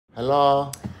Hello.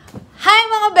 Hi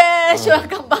mga besh!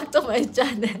 Welcome back to my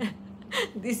channel.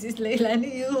 This is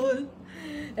LailanieYun.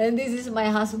 And this is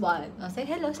my husband. Oh, say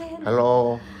hello, say hello.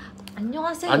 Hello.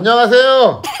 안녕하세요.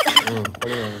 안녕하세요.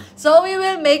 So we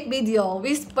will make video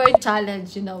whisper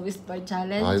challenge. You know whisper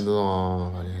challenge? I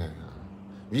know.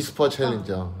 위스퍼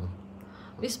챌린지.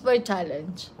 Whisper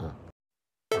challenge.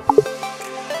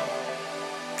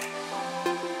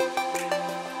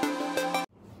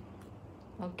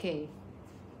 Okay.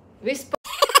 Whisper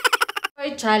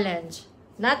challenge.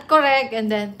 Not correct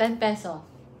and then 10 peso.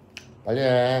 빨리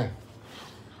해.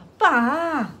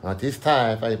 아빠! This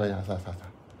time. 빨리 사.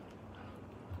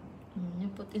 You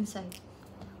put inside.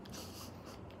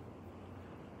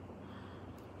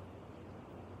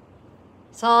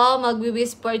 So,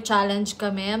 magwi-whisper challenge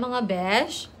kami, mga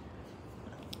besh.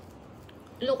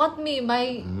 Look at me,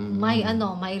 my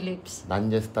lips.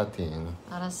 난제 스타팅.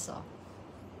 알았어.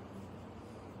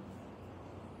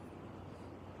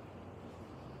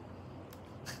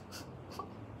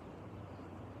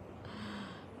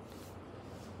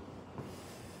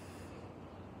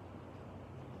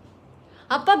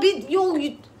 Apa,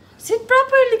 you sit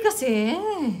properly kasi.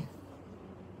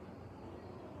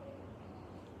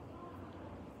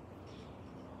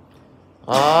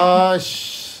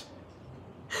 씨.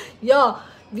 Yeah,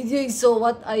 video is so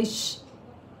what I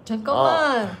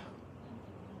잠깐만.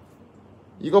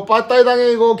 이거 빠따이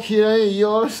당해 이거 기회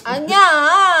이어.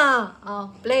 아니야.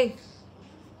 Play.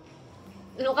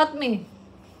 Look at me.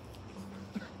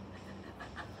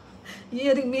 You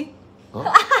hearing me?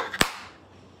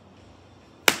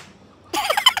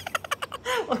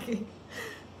 Okay.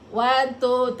 1,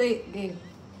 2, 3, game.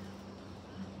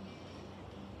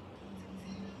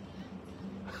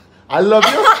 I love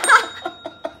you.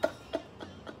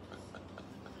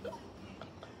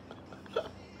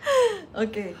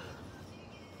 Okay.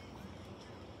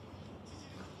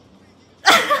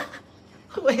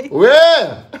 Wait. 왜?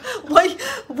 Why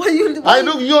you? I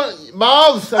look your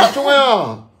mouth.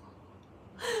 정호야.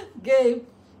 Game.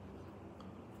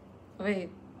 Wait.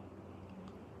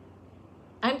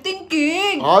 I'm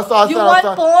thinking. 알았어. You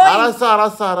want point?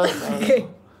 알았어. Okay.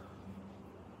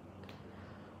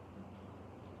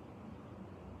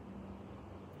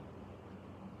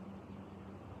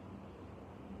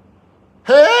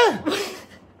 해.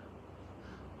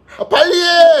 빨리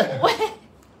해. Wait.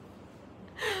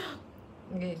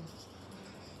 Okay.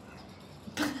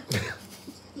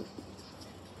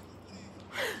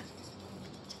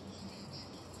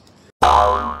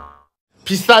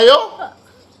 비싸요?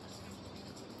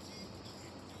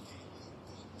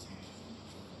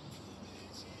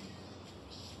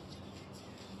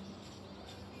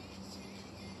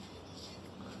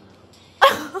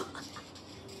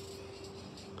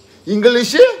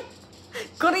 잉글리시?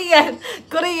 Korean.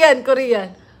 Korea.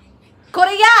 Korean.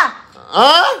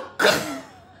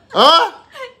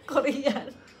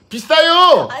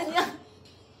 비싸요. 아니야.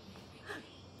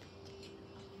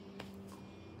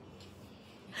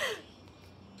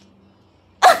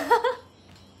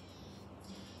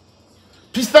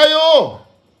 비싸요.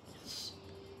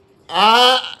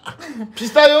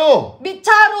 비싸요.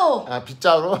 빗자루.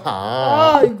 빗자루.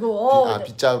 이거.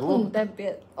 빗자루.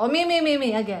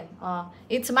 me again.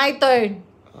 It's my turn.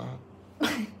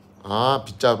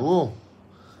 빗자루.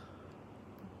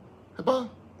 해봐.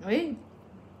 Wait.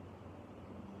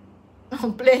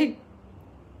 Play.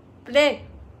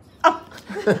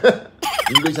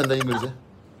 잉글리시 한다 잉글리시.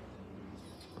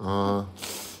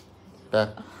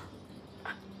 백.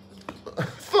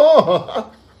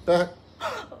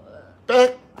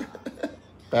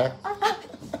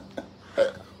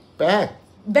 백.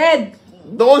 Bed.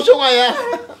 너 숑아야.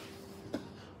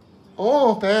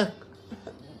 백.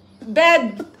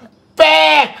 Bed.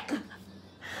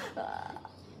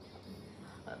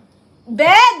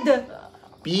 Bed.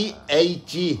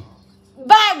 BAG.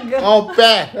 Bag.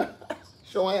 백.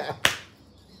 숑아야.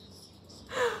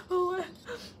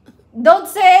 Don't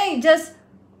say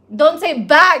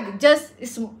bag. Just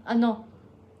like this.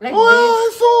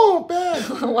 So 백.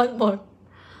 One more.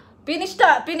 Finish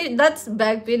that. That's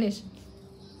bag. Finish.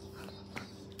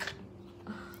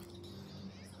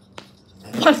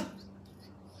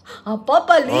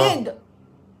 Papa lead.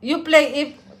 You play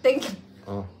if think.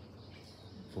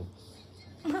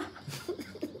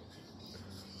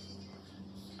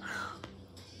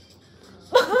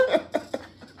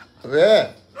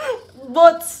 왜?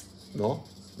 Bots. 너?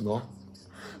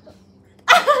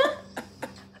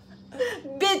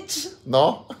 Bitch.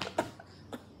 너?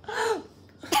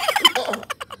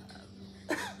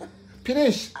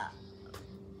 Finish.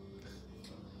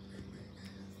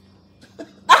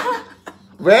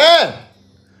 왜?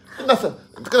 끝났어.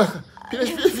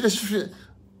 피니시. finish.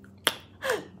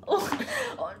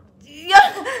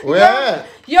 Your,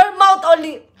 your mouth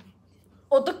only.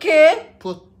 어떡해?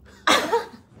 Put.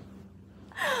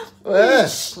 왜?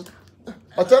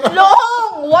 맞잖아.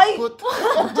 Long. Why? Put.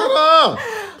 맞잖아.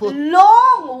 Put.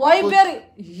 Long. Why Put. very?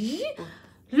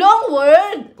 Long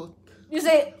word. Put. You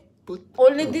say Put.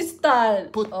 only this style.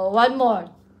 Put. Oh, one more.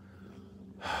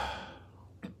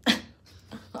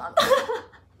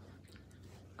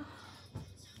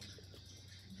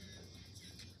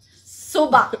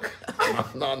 Subak.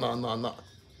 No.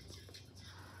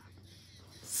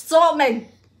 Someg.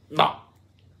 No.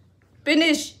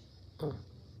 Finish.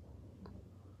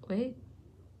 Wait.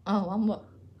 Oh, one more.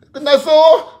 끝났어.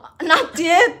 Not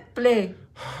yet. Play.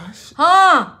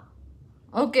 Huh?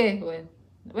 Okay.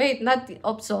 Wait. Not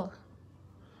also.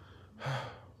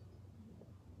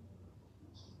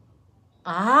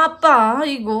 아빠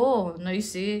이거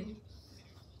noisy.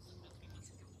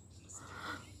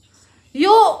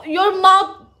 Your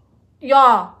mouth.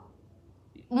 Yeah.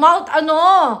 Mouth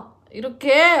ano?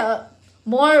 이렇게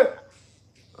more.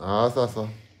 알았어.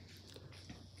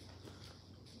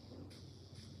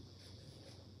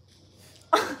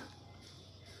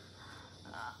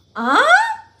 아?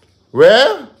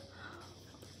 왜?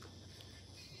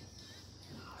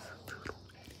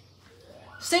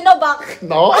 시노박.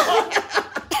 너?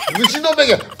 무슨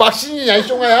신호백이야? 박신이냐 이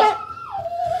쫑아야?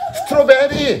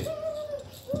 스트로베리.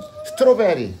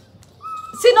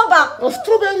 시노박.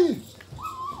 스트로베리.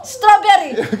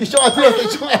 스트로베리. 여기 쫑아 들었어 이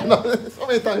쫑아야. 너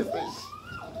소매 당했어.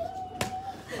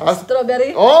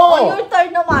 스트로베리? Oh. Your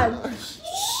turn naman.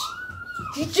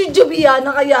 Chichubiya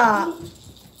na kaya.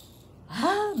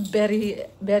 Ah, very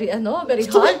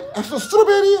hard?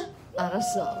 스트로베리.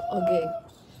 알았어. Okay.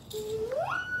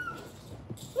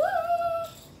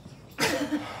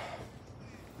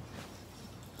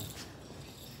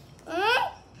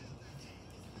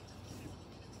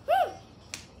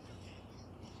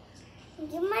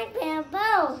 Give my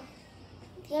bamboo.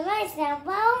 Give my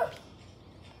sample.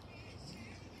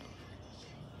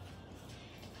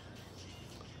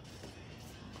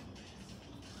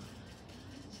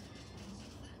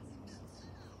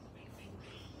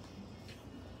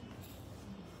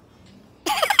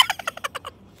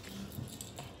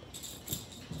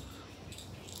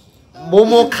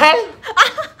 모모 칼?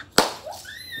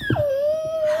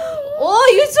 Oh,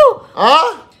 Yusu!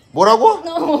 아? 뭐라고?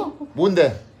 No.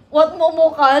 뭔데? What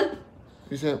momokal?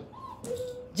 유세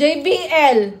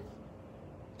JBL.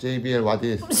 JBL what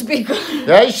is? Speaker.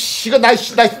 야이씨 이거 나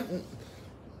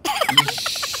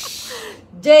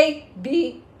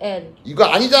JBL. 이거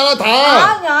아니잖아 다.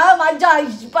 아니야, 맞아.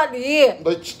 빨리.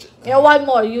 너 진짜. Yeah, one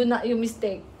more. You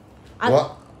mistake.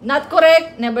 What? Not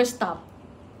correct. Never stop.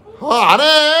 안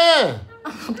해.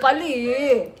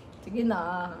 빨리. sige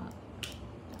na.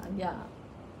 아니야.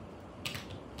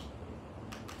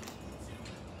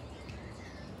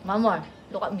 One more.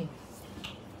 Look at me.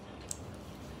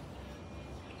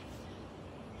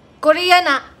 Korean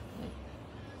ah.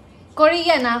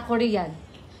 Korean.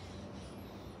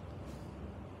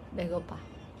 배고파.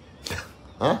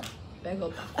 어?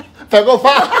 배고파.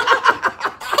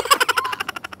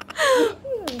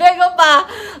 배고파.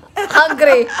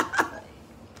 Hungry.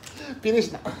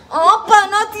 Finish 나. 오빠,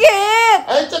 not yet.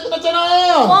 아이 진짜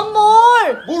끝났잖아. One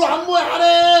more. 뭘 안 뭐야 안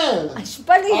해. 아씨,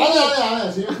 빨리.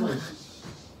 아니야. 재밌어.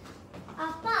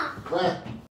 Papa. 왜?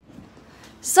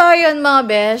 So, yun mga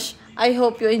besh. I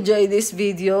hope you enjoy this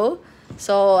video.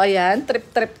 So, ayan.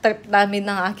 Trip namin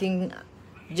ng aking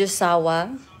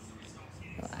Diyosawa.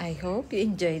 I hope you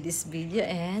enjoy this video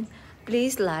and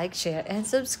please like, share, and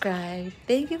subscribe.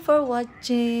 Thank you for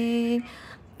watching.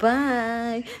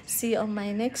 Bye. See you on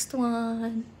my next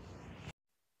one.